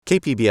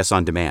KPBS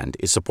On Demand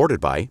is supported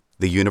by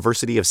the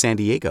University of San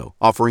Diego,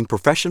 offering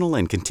professional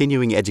and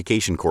continuing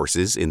education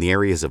courses in the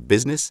areas of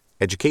business,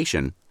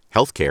 education,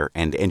 healthcare,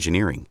 and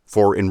engineering.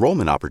 For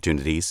enrollment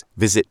opportunities,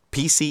 visit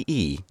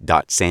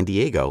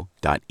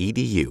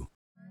pce.sandiego.edu.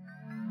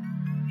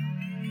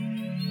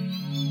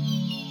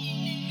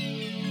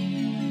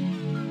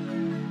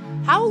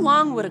 How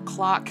long would a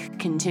clock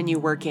continue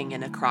working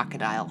in a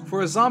crocodile?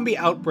 For a zombie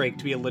outbreak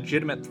to be a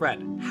legitimate threat,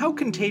 how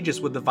contagious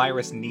would the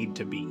virus need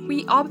to be?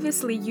 We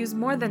obviously use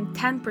more than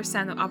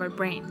 10% of our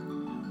brain.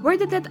 Where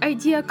did that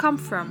idea come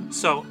from?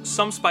 So,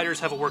 some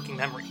spiders have a working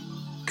memory.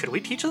 Could we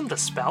teach them to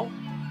spell?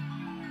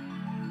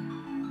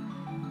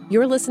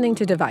 You're listening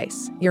to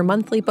Device, your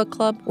monthly book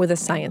club with a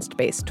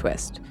science-based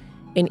twist.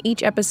 In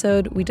each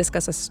episode, we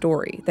discuss a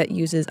story that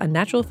uses a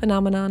natural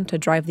phenomenon to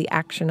drive the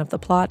action of the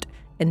plot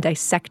and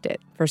dissect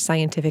it for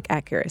scientific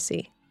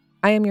accuracy.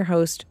 I am your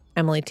host,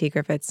 Emily T.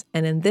 Griffiths,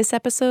 and in this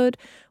episode,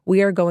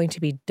 we are going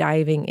to be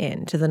diving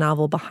into the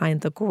novel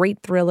behind the great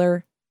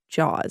thriller,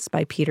 Jaws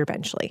by Peter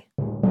Benchley.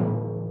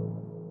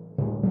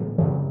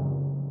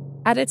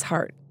 At its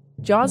heart,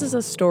 Jaws is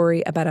a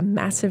story about a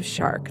massive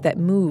shark that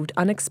moved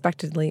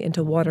unexpectedly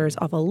into waters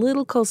off a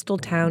little coastal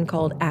town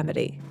called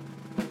Amity.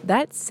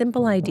 That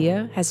simple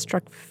idea has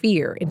struck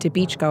fear into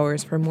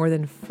beachgoers for more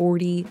than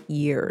 40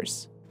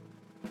 years.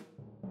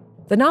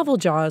 The novel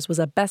Jaws was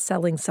a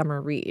best-selling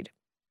summer read.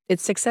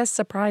 Its success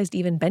surprised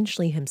even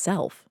Benchley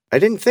himself. I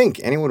didn't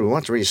think anyone would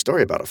want to read a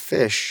story about a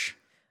fish.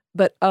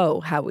 But oh,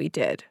 how we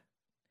did.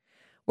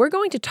 We're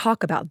going to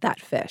talk about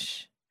that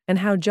fish and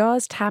how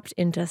Jaws tapped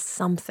into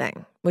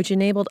something which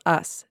enabled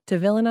us to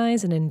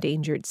villainize an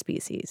endangered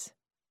species.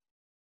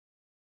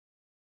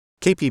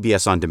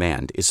 KPBS On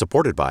Demand is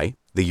supported by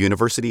the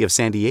University of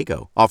San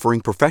Diego,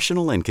 offering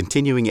professional and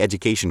continuing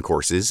education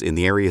courses in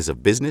the areas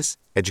of business,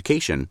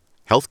 education,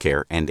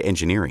 healthcare, and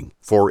engineering.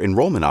 For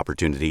enrollment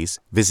opportunities,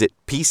 visit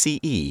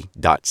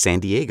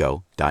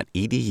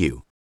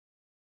pce.sandiego.edu.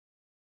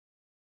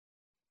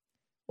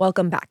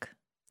 Welcome back.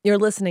 You're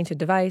listening to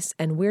Device,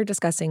 and we're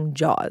discussing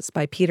Jaws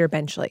by Peter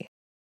Benchley.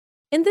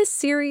 In this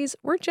series,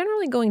 we're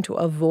generally going to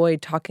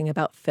avoid talking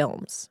about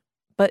films.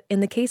 But in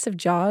the case of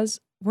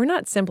Jaws, we're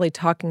not simply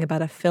talking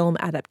about a film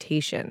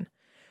adaptation.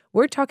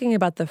 We're talking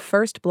about the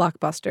first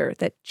blockbuster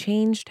that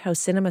changed how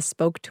cinema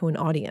spoke to an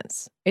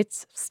audience.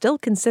 It's still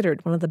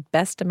considered one of the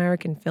best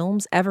American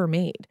films ever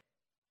made.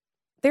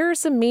 There are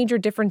some major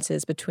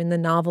differences between the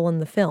novel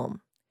and the film.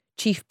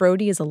 Chief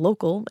Brody is a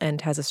local and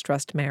has a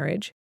stressed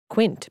marriage.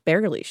 Quint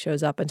barely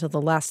shows up until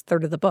the last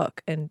third of the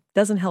book and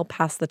doesn't help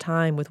pass the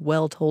time with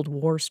well-told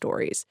war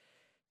stories.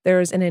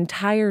 There's an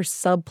entire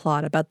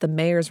subplot about the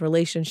mayor's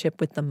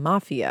relationship with the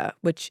mafia,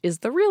 which is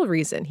the real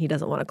reason he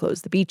doesn't want to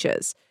close the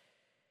beaches.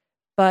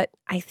 But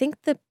I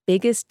think the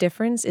biggest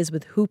difference is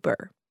with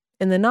Hooper.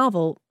 In the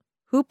novel,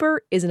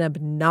 Hooper is an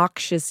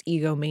obnoxious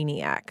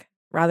egomaniac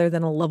rather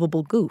than a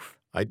lovable goof.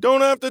 I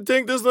don't have to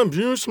take this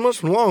abuse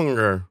much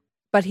longer.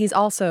 But he's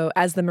also,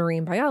 as the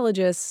marine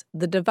biologist,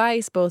 the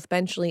device both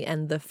Benchley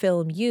and the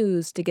film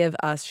used to give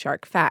us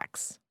shark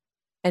facts.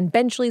 And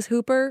Benchley's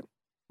Hooper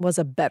was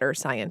a better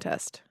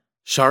scientist.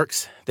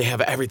 Sharks, they have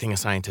everything a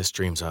scientist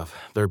dreams of.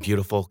 They're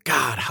beautiful.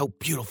 God, how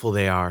beautiful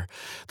they are.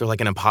 They're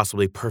like an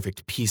impossibly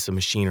perfect piece of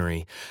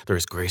machinery. They're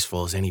as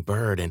graceful as any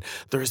bird, and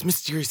they're as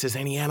mysterious as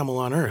any animal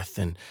on Earth.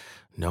 And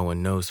no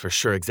one knows for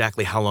sure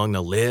exactly how long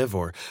they'll live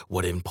or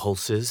what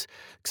impulses,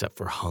 except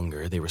for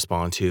hunger, they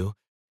respond to.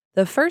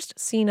 The first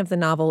scene of the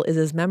novel is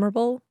as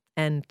memorable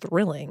and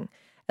thrilling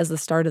as the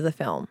start of the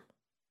film.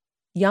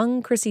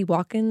 Young Chrissy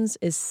Watkins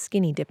is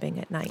skinny dipping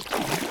at night.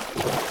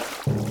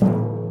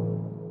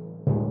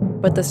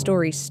 But the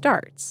story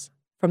starts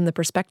from the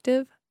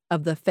perspective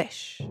of the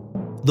fish.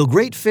 The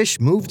great fish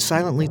moved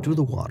silently through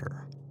the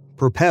water,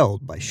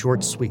 propelled by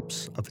short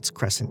sweeps of its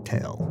crescent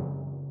tail.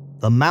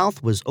 The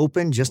mouth was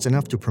open just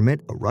enough to permit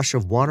a rush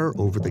of water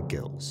over the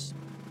gills.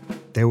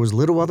 There was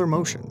little other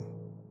motion.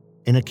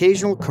 An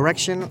occasional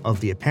correction of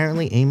the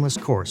apparently aimless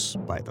course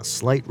by the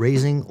slight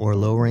raising or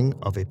lowering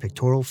of a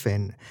pectoral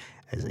fin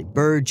as a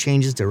bird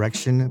changes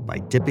direction by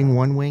dipping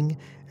one wing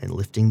and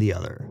lifting the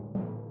other.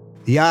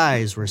 The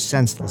eyes were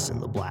senseless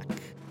in the black,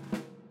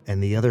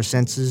 and the other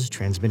senses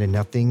transmitted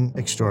nothing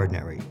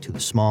extraordinary to the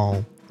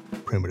small,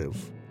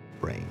 primitive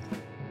brain.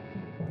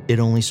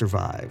 It only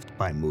survived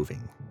by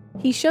moving.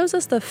 He shows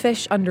us the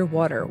fish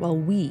underwater while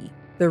we,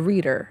 the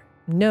reader,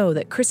 know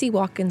that Chrissy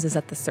Watkins is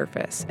at the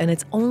surface, and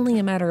it's only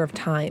a matter of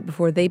time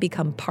before they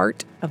become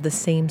part of the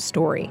same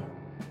story.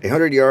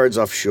 100 yards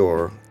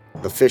offshore,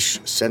 the fish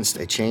sensed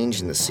a change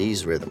in the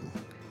sea's rhythm.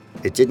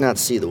 It did not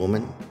see the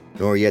woman,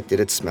 nor yet did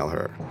it smell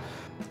her.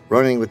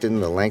 Running within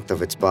the length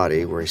of its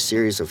body were a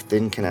series of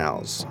thin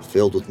canals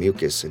filled with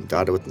mucus and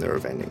dotted with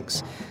nerve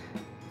endings.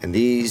 And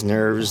these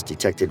nerves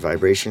detected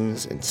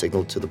vibrations and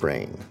signaled to the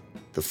brain.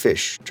 The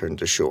fish turned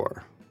to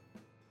shore.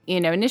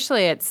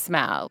 Initially it's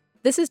smell.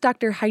 This is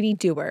Dr. Heidi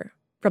Dewar.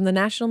 from the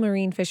National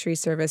Marine Fisheries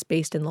Service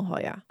based in La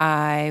Jolla.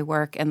 I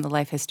work in the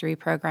life history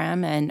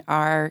program, and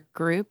our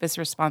group is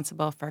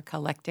responsible for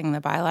collecting the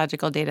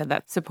biological data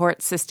that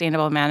supports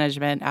sustainable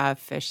management of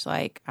fish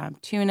like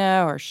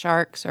tuna or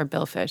sharks or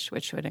billfish,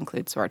 which would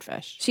include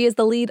swordfish. She is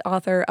the lead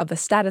author of a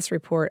status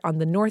report on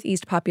the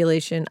Northeast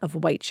population of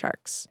white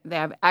sharks. They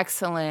have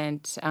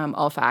excellent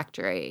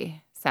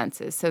olfactory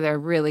senses, so they're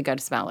really good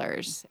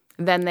smellers.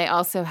 Then they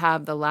also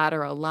have the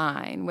lateral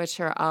line, which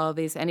are all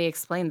these, and he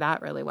explained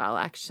that really well,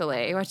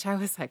 actually, which I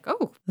was like,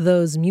 oh.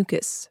 Those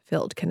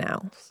mucus-filled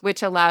canals.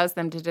 Which allows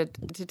them to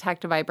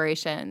detect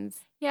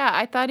vibrations. Yeah,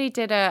 I thought he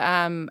did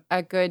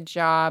a good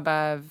job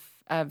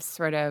of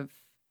sort of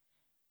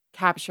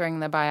capturing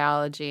the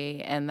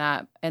biology in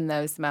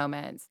those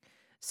moments.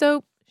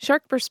 So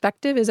shark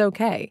perspective is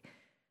okay,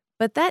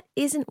 but that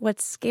isn't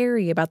what's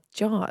scary about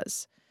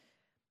Jaws.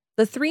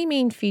 The three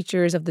main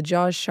features of the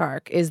Jaws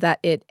shark is that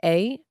it,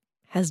 A,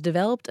 has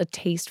developed a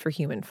taste for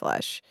human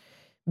flesh,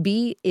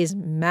 B, is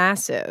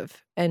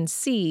massive, and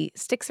C,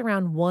 sticks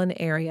around one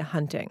area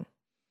hunting.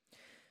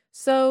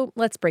 So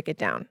let's break it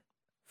down.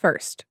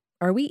 First,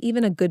 are we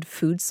even a good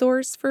food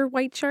source for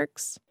white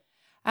sharks?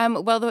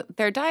 Well,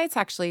 their diets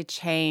actually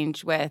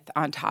change with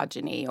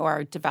ontogeny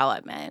or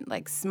development.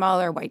 Like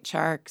smaller white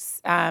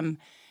sharks,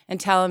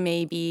 until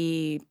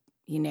maybe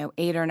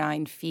 8 or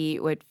 9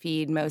 feet, would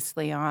feed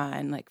mostly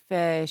on like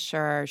fish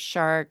or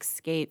sharks,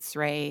 skates,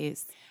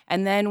 rays.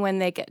 And then when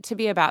they get to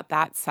be about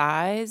that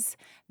size,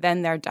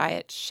 then their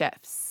diet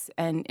shifts.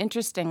 And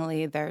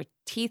interestingly, their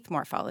teeth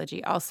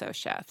morphology also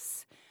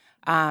shifts.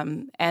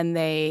 And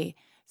they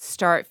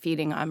start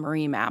feeding on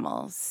marine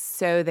mammals.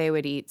 So they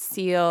would eat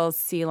seals,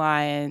 sea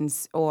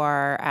lions,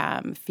 or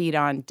feed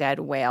on dead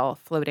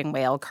floating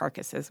whale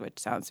carcasses, which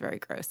sounds very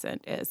gross and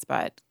is,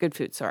 but good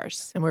food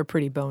source. And we're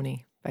pretty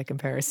bony by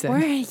comparison.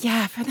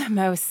 For the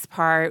most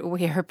part,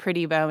 we are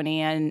pretty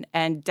bony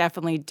and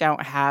definitely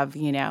don't have,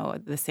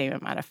 the same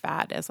amount of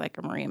fat as like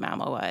a marine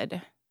mammal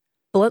would.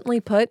 Bluntly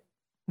put,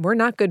 we're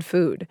not good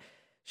food.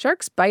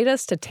 Sharks bite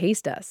us to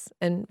taste us,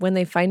 and when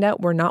they find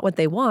out we're not what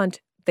they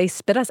want, they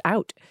spit us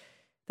out.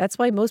 That's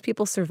why most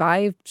people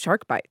survive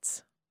shark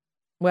bites.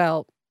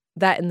 Well,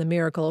 that and the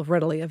miracle of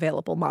readily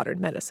available modern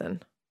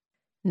medicine.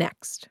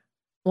 Next,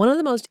 one of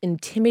the most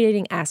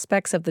intimidating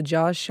aspects of the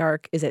Jaws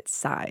shark is its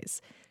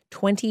size.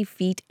 20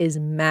 feet is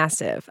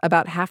massive,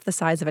 about half the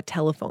size of a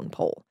telephone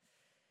pole.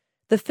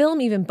 The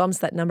film even bumps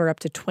that number up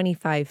to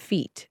 25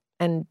 feet,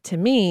 and to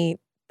me,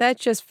 that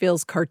just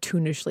feels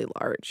cartoonishly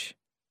large.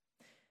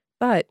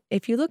 But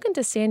if you look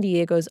into San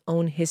Diego's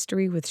own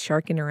history with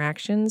shark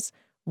interactions,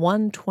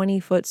 one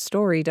 20-foot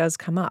story does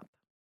come up.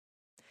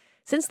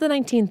 Since the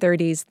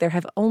 1930s, there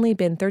have only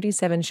been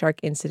 37 shark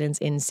incidents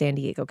in San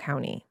Diego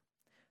County.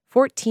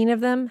 14 of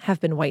them have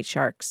been white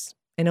sharks,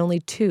 and only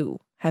 2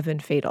 have been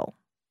fatal.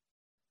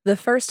 The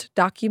first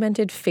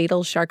documented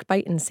fatal shark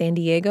bite in San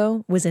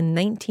Diego was in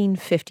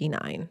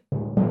 1959.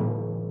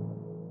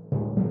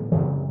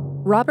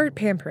 Robert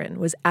Pamperin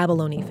was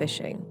abalone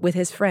fishing with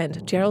his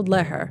friend Gerald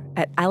Leher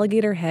at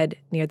Alligator Head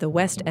near the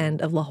west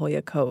end of La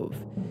Jolla Cove.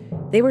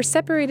 They were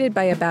separated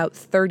by about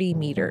 30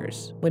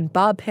 meters when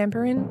Bob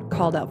Pamperin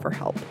called out for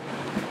help.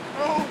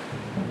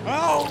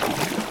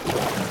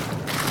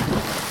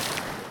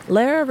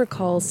 Leher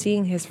recalls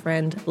seeing his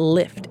friend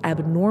lift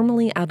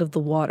abnormally out of the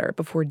water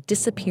before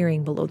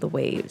disappearing below the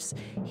waves.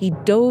 He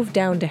dove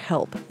down to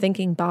help,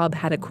 thinking Bob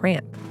had a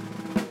cramp.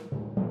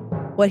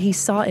 What he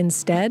saw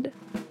instead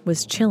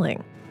was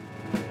chilling.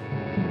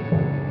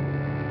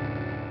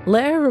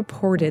 Leher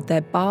reported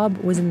that Bob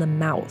was in the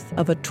mouth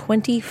of a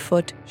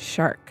 20-foot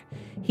shark.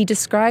 He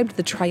described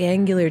the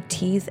triangular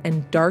teeth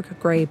and dark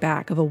gray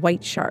back of a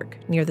white shark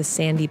near the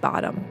sandy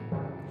bottom.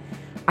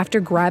 After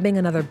grabbing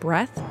another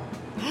breath,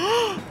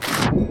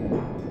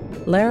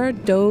 Leher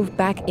dove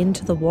back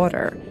into the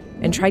water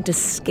and tried to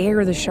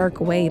scare the shark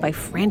away by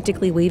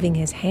frantically waving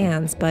his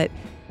hands, but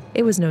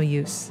it was no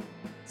use.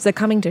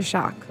 Succumbing to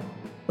shock,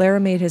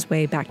 Leher made his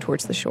way back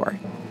towards the shore.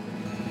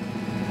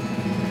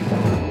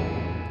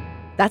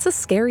 That's a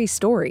scary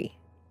story,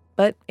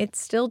 but it's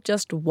still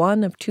just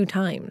one of 2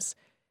 times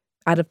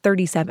out of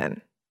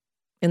 37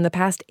 in the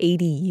past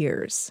 80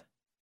 years.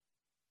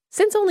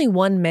 Since only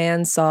one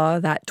man saw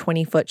that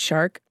 20-foot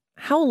shark,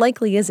 how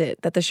likely is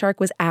it that the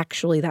shark was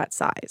actually that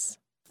size?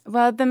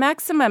 Well, the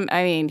maximum,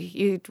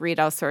 you read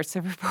all sorts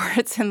of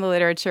reports in the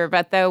literature,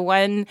 but the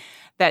one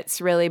that's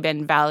really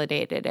been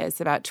validated is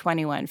about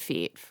 21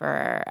 feet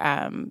for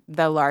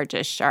the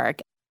largest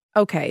shark.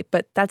 Okay,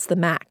 but that's the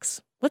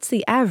max. What's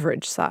the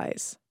average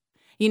size?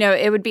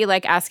 It would be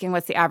like asking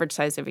what's the average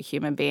size of a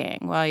human being.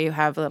 Well, you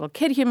have little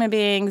kid human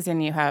beings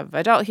and you have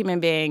adult human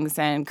beings,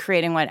 and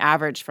creating one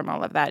average from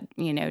all of that,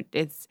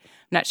 it's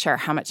not sure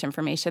how much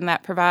information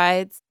that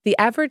provides. The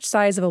average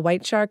size of a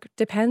white shark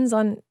depends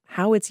on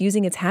how it's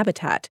using its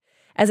habitat.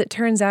 As it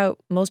turns out,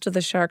 most of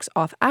the sharks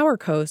off our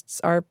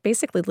coasts are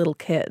basically little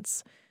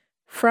kids.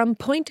 From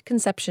Point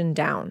Conception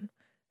down,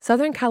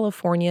 Southern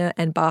California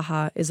and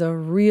Baja is a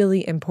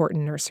really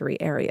important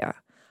nursery area.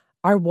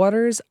 Our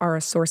waters are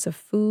a source of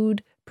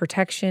food,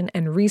 protection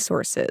and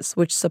resources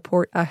which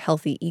support a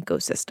healthy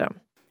ecosystem.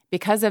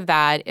 Because of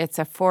that, it's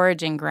a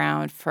foraging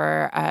ground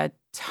for a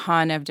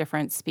ton of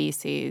different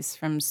species,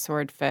 from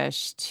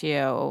swordfish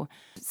to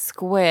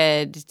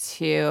squid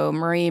to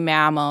marine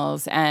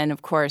mammals and,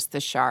 of course,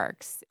 the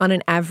sharks. On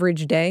an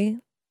average day,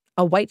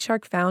 a white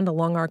shark found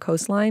along our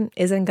coastline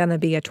isn't going to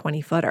be a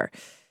 20-footer.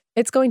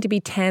 It's going to be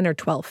 10 or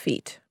 12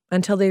 feet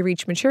until they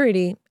reach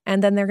maturity,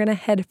 and then they're going to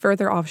head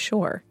further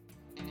offshore.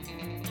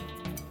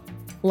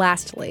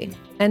 Lastly,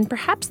 and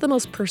perhaps the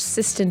most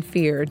persistent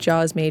fear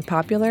Jaws made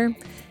popular,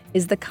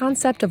 is the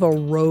concept of a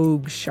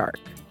rogue shark.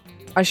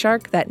 A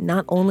shark that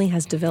not only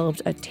has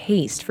developed a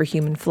taste for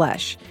human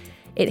flesh,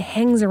 it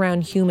hangs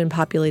around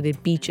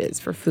human-populated beaches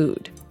for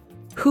food.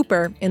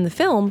 Hooper, in the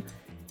film,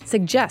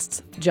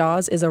 suggests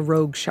Jaws is a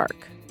rogue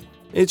shark.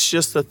 It's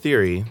just a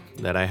theory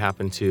that I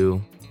happen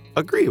to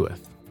agree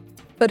with.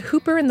 But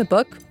Hooper in the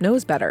book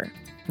knows better.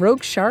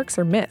 Rogue sharks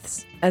are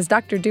myths. As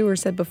Dr. Dewar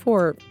said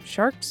before,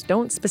 sharks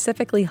don't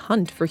specifically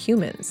hunt for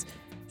humans.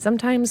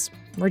 Sometimes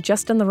we're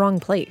just in the wrong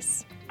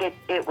place.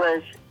 It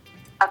was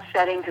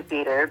upsetting to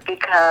Peter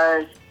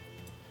because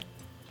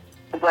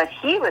what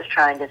he was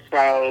trying to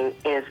say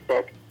is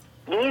that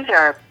these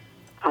are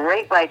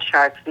great white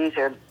sharks. These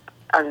are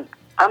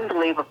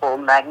unbelievable,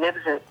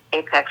 magnificent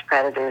apex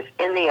predators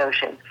in the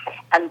ocean,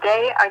 and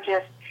they are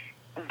just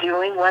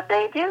doing what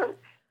they do.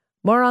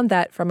 More on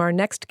that from our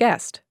next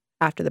guest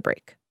after the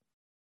break.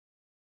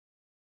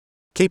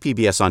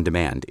 KPBS On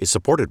Demand is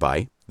supported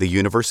by the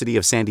University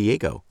of San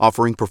Diego,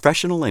 offering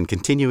professional and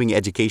continuing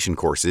education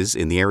courses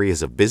in the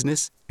areas of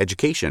business,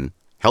 education,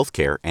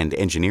 healthcare, and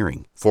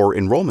engineering. For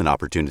enrollment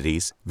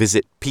opportunities,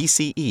 visit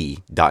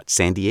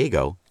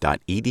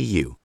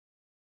pce.sandiego.edu.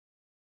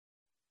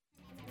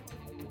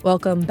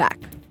 Welcome back.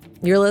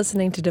 You're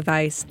listening to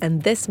Device,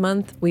 and this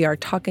month we are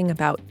talking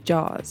about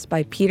Jaws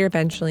by Peter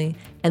Benchley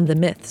and the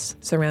myths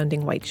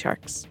surrounding white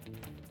sharks.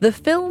 The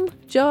film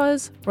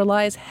Jaws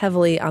relies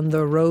heavily on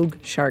the rogue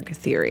shark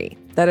theory,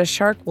 that a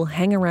shark will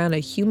hang around a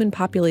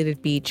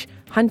human-populated beach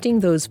hunting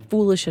those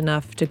foolish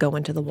enough to go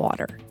into the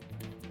water.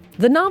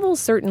 The novel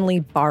certainly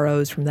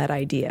borrows from that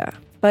idea,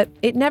 but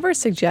it never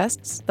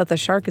suggests that the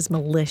shark is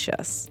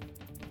malicious.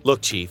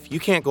 Look, Chief, you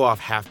can't go off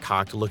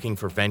half-cocked looking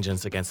for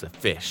vengeance against a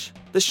fish.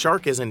 This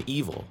shark isn't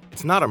evil.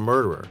 It's not a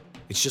murderer.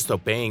 It's just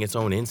obeying its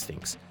own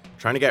instincts.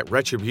 Trying to get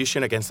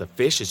retribution against a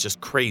fish is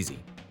just crazy.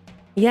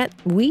 Yet,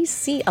 we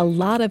see a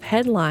lot of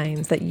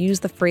headlines that use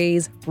the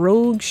phrase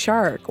rogue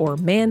shark or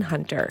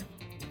manhunter.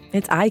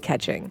 It's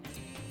eye-catching.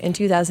 In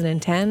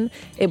 2010,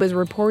 it was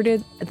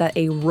reported that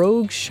a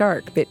rogue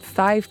shark bit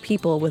 5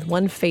 people with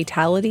 1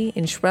 fatality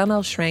in Sharm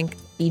el-Sheikh,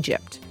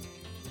 Egypt.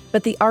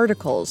 But the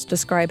articles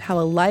describe how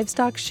a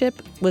livestock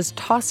ship was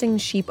tossing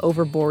sheep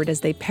overboard as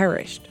they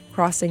perished,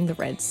 crossing the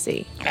Red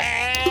Sea.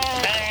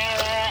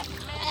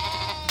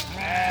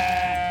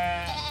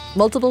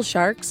 Multiple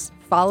sharks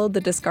followed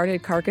the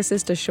discarded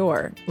carcasses to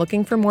shore,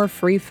 looking for more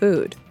free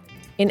food.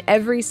 In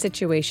every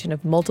situation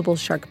of multiple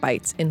shark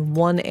bites in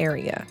one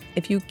area,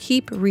 if you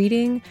keep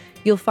reading,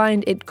 you'll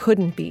find it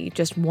couldn't be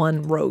just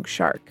one rogue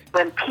shark.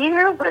 When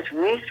Peter was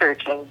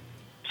researching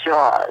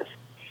Jaws,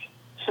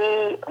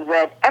 he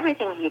read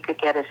everything he could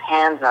get his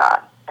hands on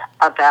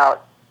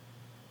about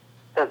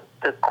the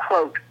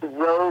quote,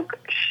 rogue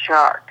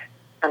shark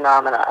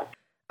phenomenon.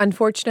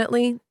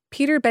 Unfortunately,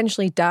 Peter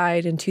Benchley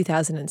died in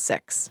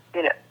 2006.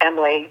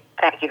 Emily,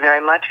 thank you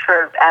very much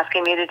for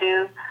asking me to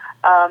do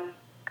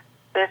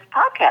this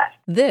podcast.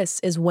 This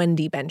is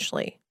Wendy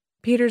Benchley,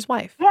 Peter's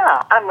wife.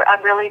 Yeah,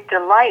 I'm really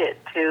delighted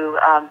to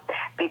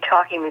be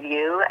talking with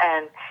you.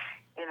 And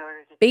in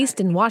order to Based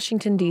in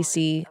Washington,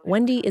 D.C.,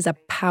 Wendy is a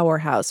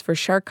powerhouse for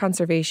shark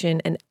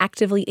conservation and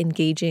actively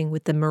engaging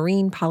with the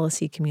marine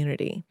policy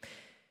community.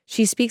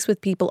 She speaks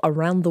with people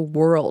around the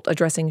world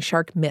addressing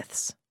shark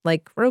myths,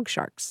 like rogue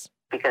sharks.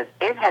 Because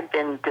it had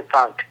been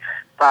debunked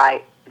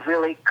by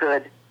really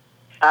good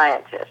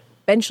scientists.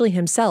 Benchley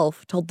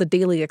himself told the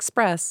Daily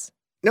Express,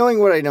 Knowing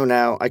what I know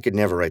now, I could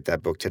never write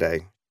that book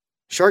today.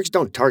 Sharks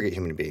don't target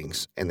human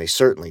beings, and they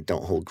certainly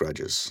don't hold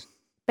grudges.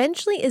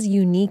 Benchley is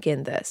unique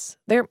in this.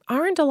 There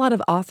aren't a lot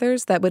of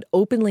authors that would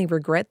openly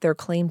regret their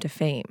claim to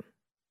fame.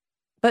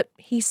 But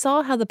he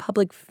saw how the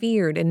public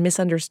feared and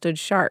misunderstood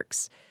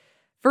sharks.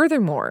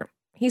 Furthermore,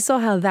 he saw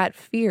how that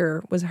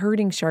fear was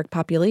hurting shark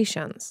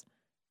populations.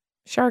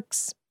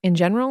 Sharks, in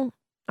general,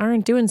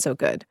 aren't doing so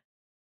good.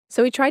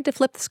 So he tried to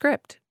flip the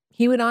script.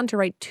 He went on to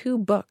write 2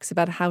 books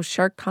about how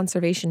shark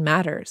conservation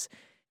matters.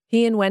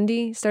 He and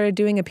Wendy started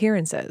doing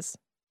appearances,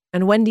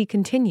 and Wendy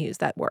continues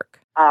that work.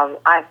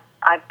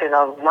 I've been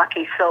a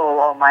lucky soul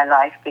all my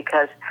life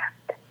because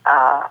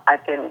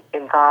I've been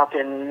involved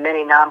in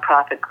many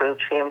nonprofit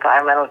groups, the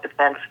Environmental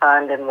Defense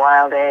Fund and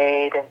Wild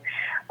Aid and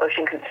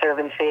Ocean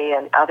Conservancy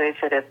and others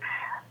that have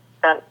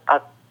done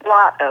a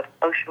lot of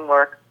ocean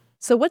work.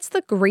 So what's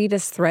the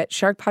greatest threat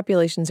shark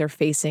populations are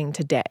facing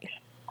today?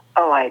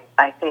 Oh,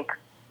 I think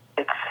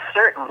it's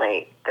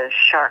certainly the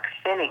shark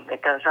finning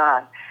that goes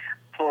on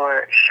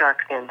for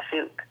shark fin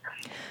soup.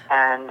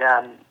 And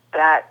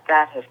that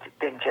has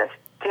been just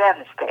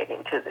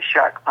devastating to the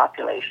shark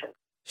population.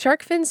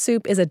 Shark fin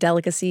soup is a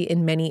delicacy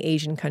in many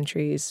Asian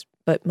countries,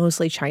 but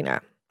mostly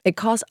China. It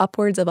costs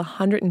upwards of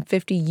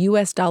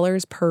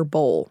 $150 per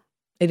bowl.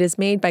 It is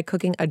made by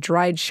cooking a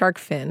dried shark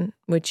fin,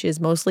 which is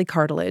mostly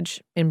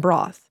cartilage, in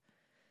broth.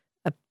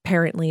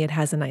 Apparently, it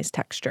has a nice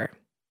texture.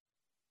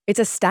 It's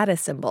a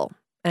status symbol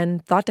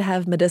and thought to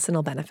have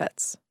medicinal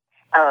benefits.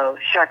 Oh,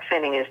 shark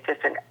finning is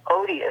just an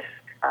odious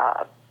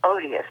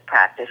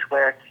practice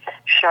where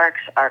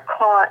sharks are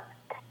caught,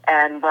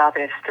 and while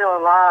they're still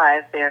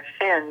alive, their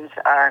fins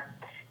are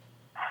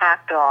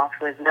hacked off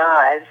with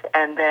knives,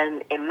 and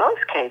then in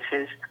most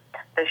cases,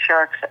 the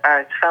sharks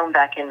are thrown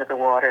back into the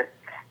water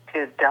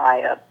to die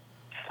a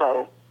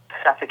slow,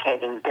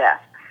 suffocating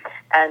death.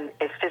 And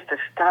it's just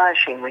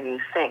astonishing when you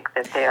think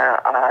that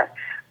there are,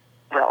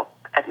 well,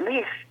 at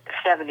least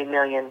 70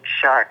 million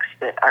sharks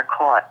that are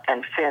caught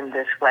and finned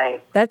this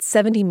way. That's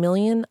 70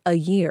 million a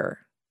year.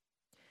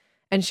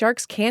 And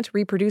sharks can't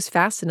reproduce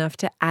fast enough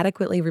to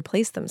adequately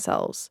replace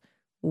themselves.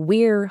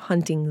 We're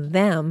hunting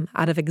them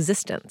out of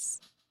existence.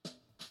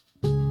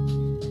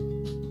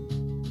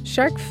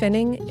 Shark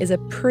finning is a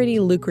pretty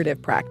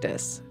lucrative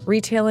practice,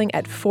 retailing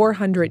at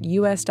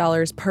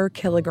 $400 per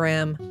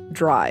kilogram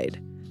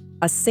dried.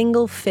 A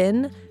single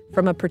fin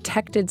from a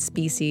protected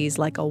species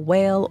like a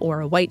whale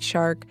or a white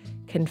shark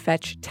can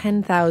fetch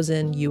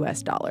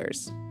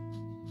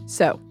 $10,000.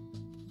 So,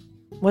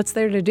 what's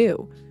there to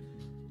do?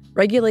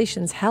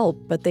 Regulations help,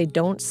 but they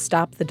don't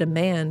stop the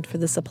demand for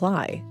the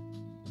supply.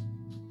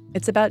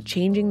 It's about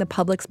changing the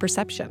public's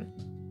perception.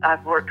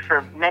 I've worked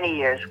for many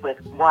years with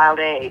Wild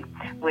Aid,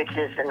 which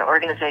is an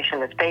organization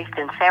that's based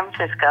in San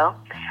Francisco,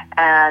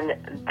 and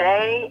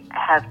they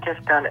have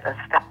just done a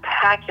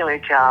spectacular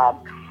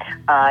job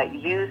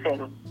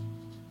using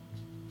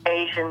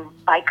Asian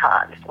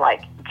icons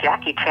like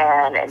Jackie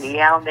Chan and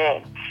Yao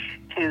Ming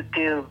to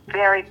do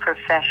very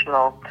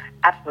professional,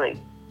 absolutely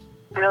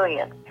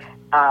brilliant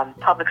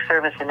public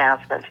service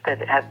announcements that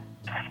have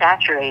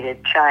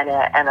saturated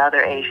China and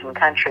other Asian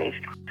countries.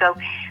 So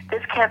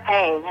this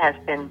campaign has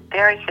been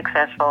very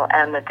successful,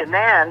 and the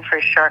demand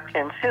for shark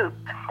fin soup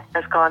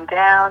has gone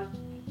down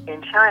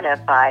in China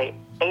by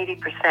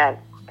 80%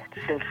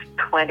 since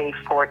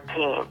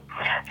 2014.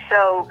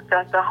 So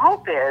the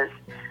hope is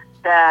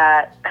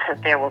that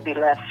there will be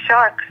less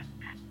sharks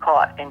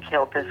caught and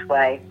killed this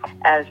way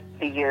as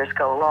the years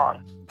go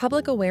along.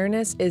 Public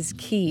awareness is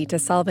key to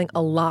solving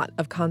a lot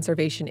of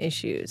conservation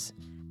issues.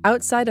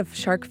 Outside of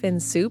shark fin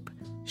soup,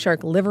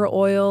 shark liver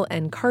oil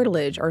and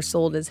cartilage are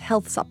sold as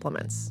health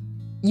supplements.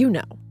 You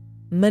know,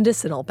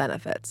 medicinal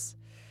benefits.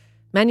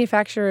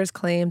 Manufacturers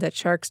claim that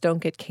sharks don't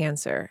get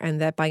cancer and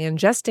that by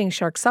ingesting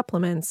shark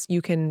supplements,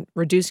 you can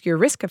reduce your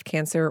risk of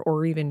cancer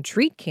or even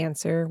treat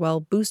cancer while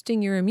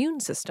boosting your immune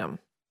system.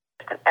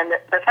 And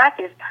the fact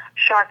is,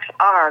 sharks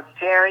are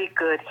very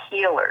good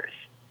healers.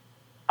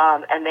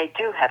 And they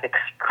do have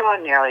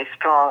extraordinarily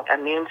strong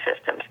immune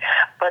systems.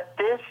 But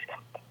this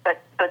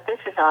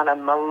is on a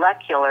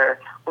molecular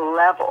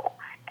level.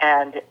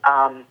 And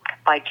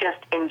by just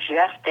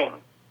ingesting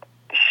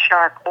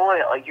shark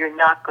oil, you're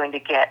not going to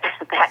get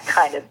that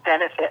kind of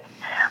benefit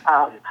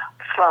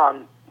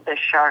from the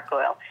shark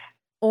oil.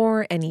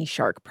 Or any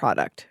shark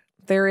product.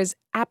 There is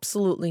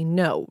absolutely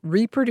no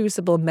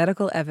reproducible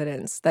medical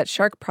evidence that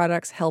shark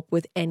products help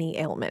with any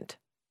ailment.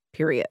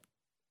 Period.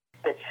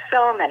 That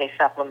so many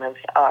supplements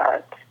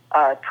are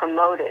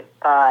promoted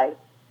by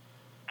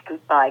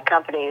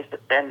companies,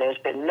 and there's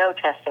been no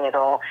testing at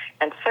all,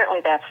 and certainly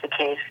that's the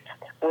case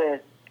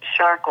with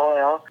shark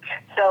oil.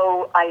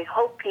 So I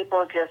hope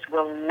people just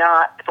will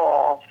not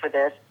fall for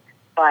this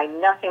by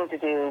nothing to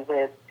do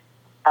with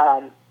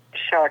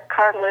shark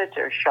cartilage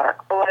or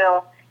shark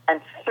oil, and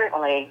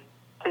certainly,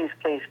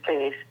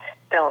 please,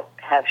 don't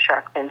have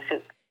shark fin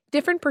soup.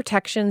 Different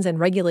protections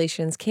and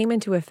regulations came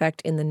into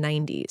effect in the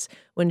 90s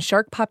when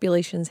shark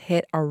populations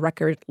hit a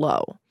record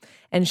low,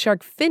 and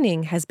shark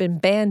finning has been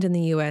banned in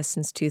the U.S.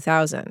 since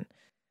 2000.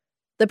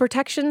 The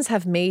protections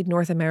have made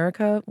North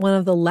America one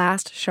of the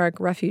last shark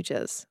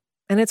refuges,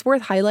 and it's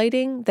worth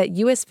highlighting that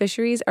U.S.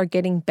 fisheries are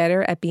getting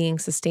better at being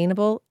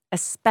sustainable,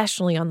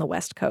 especially on the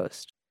West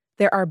Coast.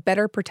 There are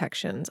better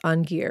protections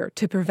on gear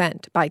to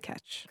prevent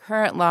bycatch.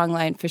 Current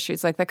longline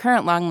fisheries, like the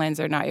current longlines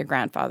are not your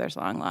grandfather's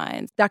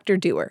longlines. Dr.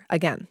 Dewar,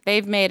 again.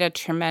 They've made a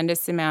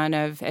tremendous amount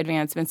of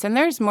advancements, and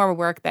there's more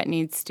work that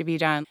needs to be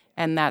done.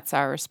 And that's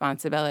our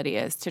responsibility,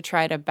 is to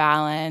try to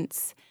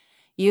balance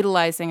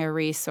utilizing a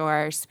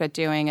resource, but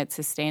doing it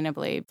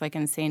sustainably. Like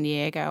in San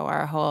Diego,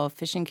 our whole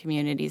fishing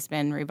community's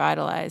been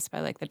revitalized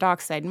by like the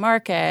dockside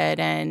market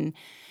and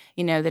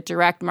the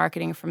direct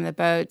marketing from the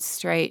boats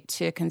straight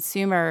to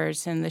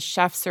consumers, and the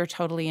chefs are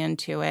totally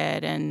into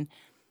it. And,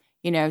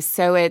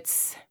 so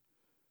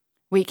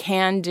we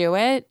can do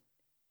it.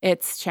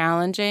 It's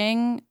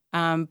challenging.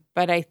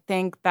 But I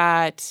think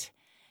that,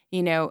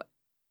 in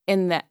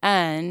the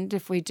end,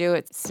 if we do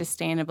it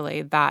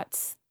sustainably,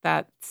 that's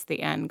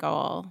the end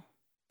goal.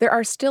 There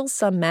are still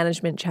some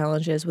management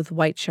challenges with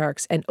white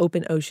sharks and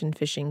open ocean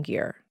fishing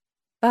gear.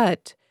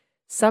 But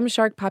some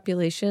shark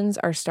populations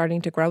are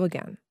starting to grow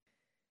again.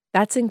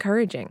 That's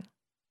encouraging.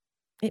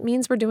 It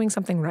means we're doing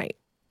something right.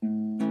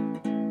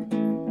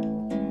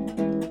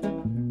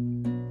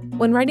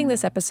 When writing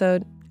this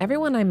episode,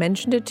 everyone I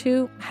mentioned it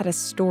to had a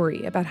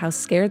story about how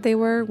scared they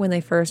were when they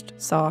first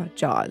saw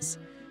Jaws,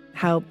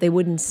 how they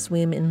wouldn't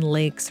swim in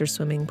lakes or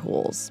swimming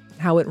pools,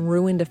 how it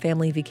ruined a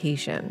family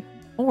vacation,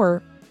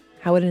 or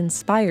how it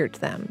inspired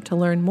them to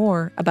learn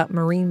more about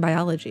marine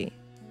biology.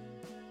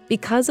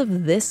 Because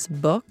of this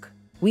book,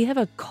 we have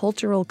a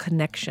cultural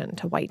connection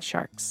to white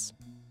sharks.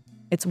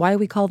 It's why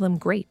we call them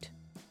great.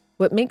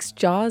 What makes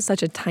Jaws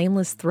such a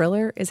timeless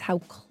thriller is how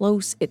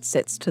close it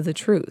sits to the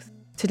truth.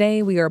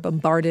 Today, we are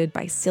bombarded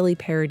by silly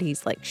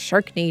parodies like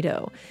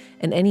Sharknado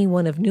and any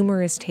one of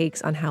numerous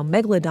takes on how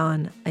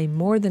Megalodon, a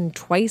more than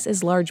twice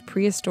as large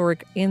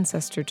prehistoric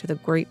ancestor to the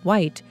great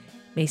white,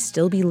 may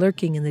still be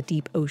lurking in the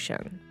deep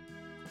ocean.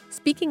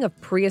 Speaking of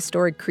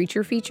prehistoric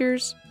creature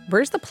features,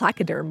 where's the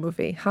Placoderm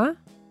movie, huh?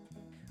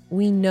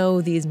 We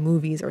know these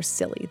movies are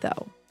silly,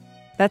 though.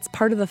 That's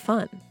part of the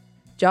fun.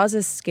 Jaws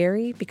is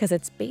scary because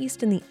it's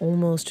based in the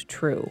almost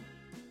true.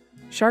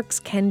 Sharks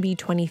can be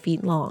 20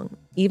 feet long,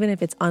 even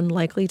if it's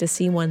unlikely to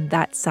see one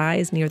that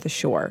size near the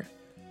shore.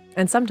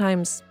 And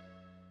sometimes,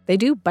 they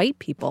do bite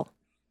people.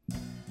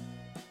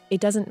 It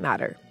doesn't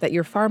matter that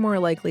you're far more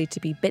likely to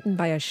be bitten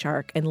by a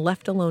shark and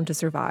left alone to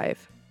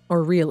survive,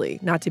 or really,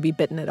 not to be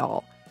bitten at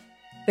all.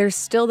 There's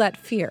still that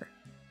fear,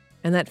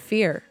 and that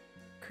fear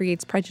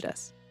creates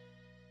prejudice.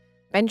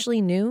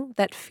 Benchley knew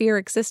that fear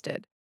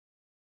existed.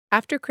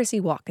 After Chrissy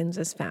Watkins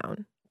is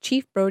found,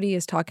 Chief Brody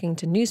is talking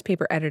to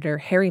newspaper editor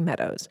Harry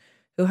Meadows,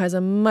 who has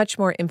a much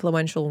more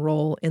influential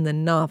role in the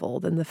novel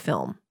than the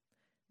film.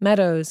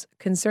 Meadows,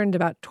 concerned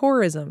about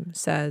tourism,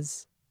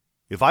 says,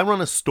 "If I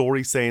run a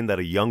story saying that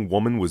a young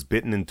woman was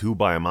bitten in two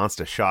by a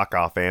monster shark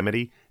off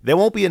Amity, there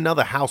won't be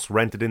another house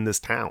rented in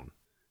this town.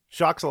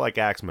 Sharks are like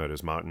axe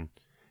murders, Martin.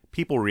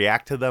 People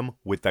react to them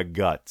with the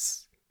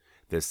guts.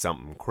 There's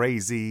something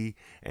crazy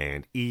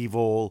and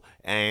evil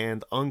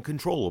and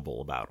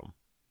uncontrollable about them."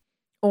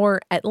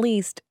 Or at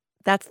least,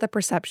 that's the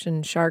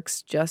perception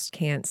sharks just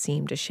can't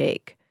seem to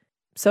shake.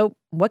 So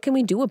what can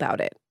we do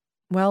about it?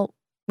 Well,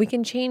 we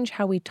can change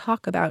how we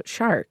talk about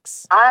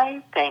sharks.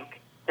 I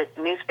think that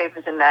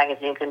newspapers and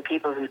magazines and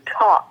people who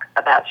talk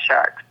about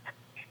sharks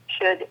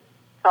should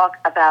talk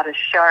about a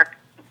shark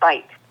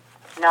bite,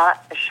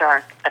 not a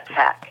shark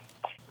attack.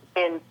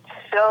 In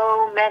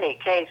so many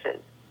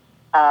cases,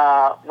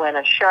 when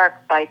a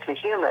shark bites a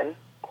human,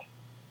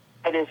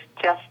 it is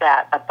just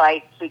that, a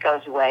bite, he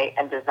goes away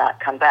and does not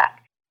come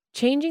back.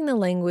 Changing the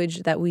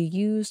language that we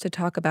use to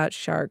talk about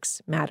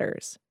sharks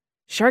matters.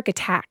 Shark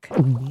attack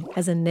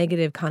has a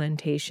negative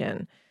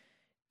connotation.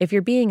 If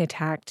you're being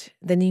attacked,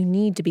 then you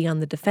need to be on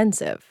the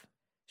defensive.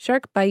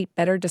 Shark bite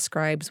better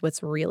describes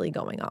what's really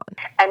going on.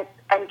 And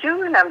do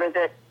remember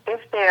that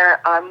if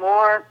there are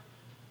more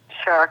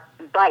shark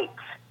bites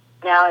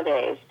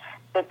nowadays,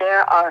 that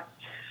there are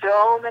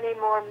so many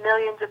more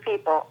millions of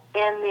people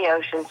in the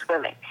ocean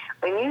swimming.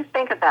 When you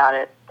think about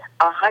it,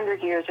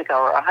 100 years ago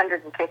or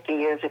 150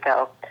 years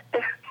ago,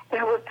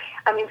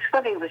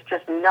 swimming was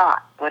just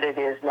not what it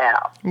is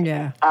now.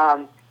 Yeah.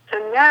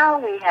 So now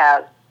we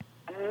have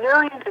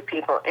millions of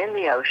people in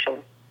the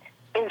ocean,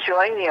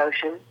 enjoying the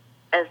ocean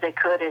as they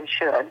could and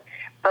should,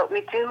 but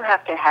we do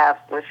have to have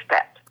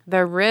respect.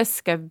 The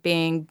risk of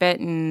being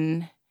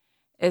bitten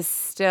is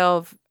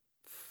still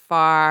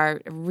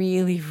far,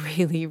 really,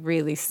 really,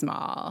 really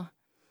small.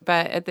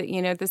 But at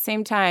the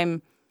same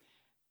time,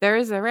 there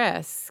is a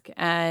risk.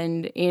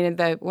 And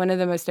one of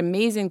the most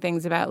amazing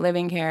things about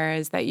living here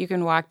is that you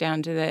can walk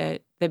down to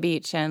the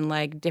beach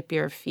and dip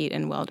your feet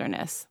in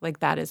wilderness.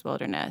 That is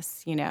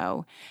wilderness,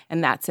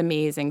 and that's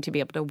amazing to be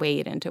able to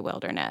wade into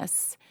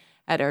wilderness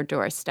at our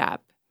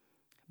doorstep.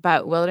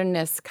 But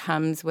wilderness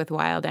comes with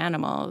wild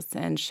animals,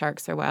 and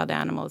sharks are wild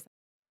animals.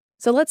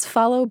 So let's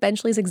follow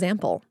Benchley's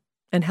example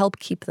and help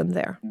keep them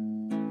there.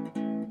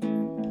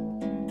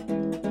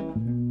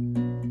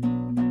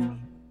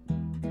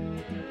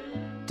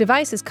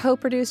 Device is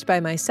co-produced by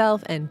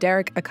myself and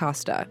Derek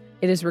Acosta.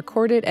 It is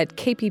recorded at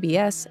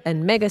KPBS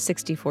and Mega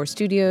 64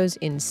 Studios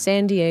in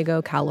San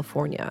Diego,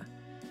 California.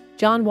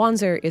 John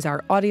Wanzer is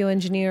our audio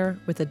engineer,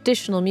 with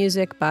additional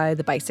music by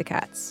the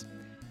Bicicats.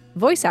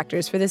 Voice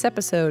actors for this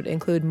episode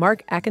include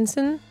Mark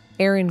Atkinson,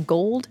 Aaron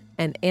Gold,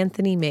 and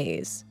Anthony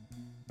Mays.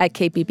 At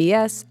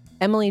KPBS,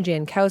 Emily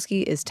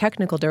Jankowski is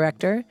technical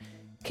director,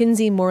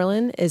 Kinsey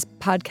Moreland is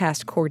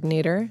podcast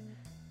coordinator,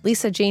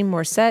 Lisa Jane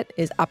Morset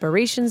is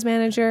operations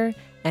manager,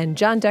 and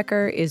John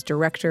Decker is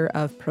director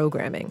of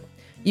programming.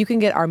 You can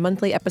get our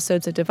monthly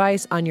episodes of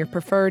Device on your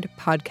preferred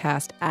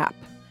podcast app.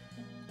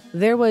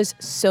 There was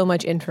so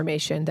much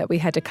information that we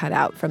had to cut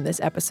out from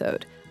this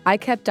episode. I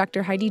kept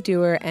Dr. Heidi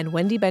Dewar and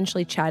Wendy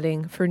Benchley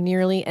chatting for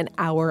nearly an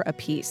hour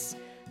apiece.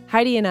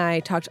 Heidi and I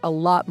talked a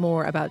lot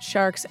more about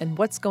sharks and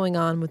what's going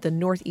on with the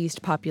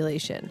Northeast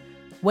population.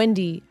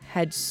 Wendy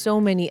had so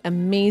many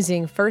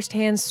amazing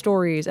firsthand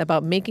stories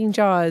about making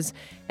Jaws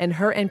and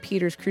her and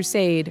Peter's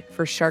crusade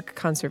for shark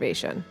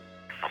conservation.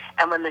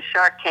 And when the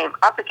shark came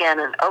up again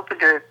and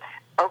opened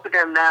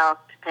her mouth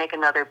to take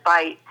another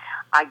bite,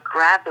 I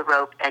grabbed the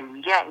rope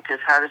and yanked as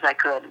hard as I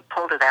could and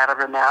pulled it out of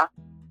her mouth.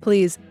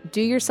 Please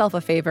do yourself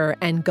a favor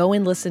and go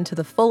and listen to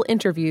the full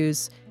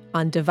interviews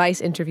on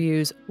Device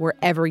Interviews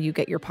wherever you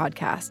get your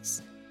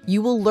podcasts.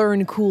 You will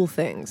learn cool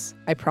things,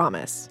 I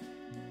promise.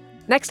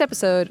 Next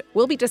episode,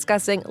 we'll be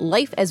discussing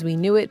Life as We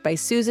Knew It by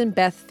Susan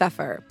Beth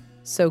Pfeffer.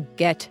 So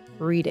get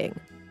reading.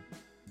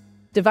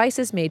 Device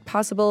is made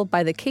possible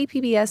by the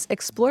KPBS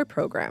Explore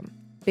program,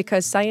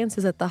 because science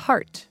is at the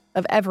heart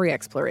of every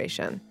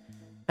exploration,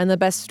 and the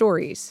best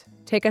stories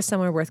take us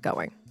somewhere worth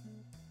going.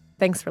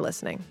 Thanks for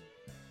listening.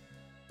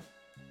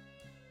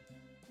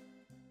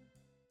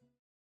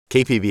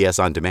 KPBS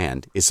On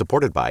Demand is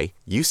supported by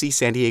UC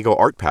San Diego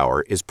Art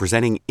Power is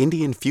presenting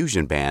Indian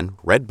fusion band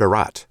Red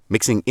Bharat,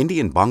 mixing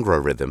Indian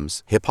Bhangra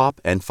rhythms, hip-hop,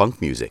 and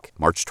funk music,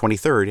 March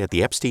 23rd at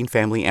the Epstein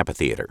Family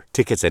Amphitheater.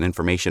 Tickets and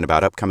information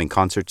about upcoming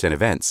concerts and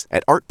events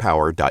at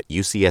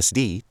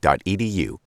artpower.ucsd.edu.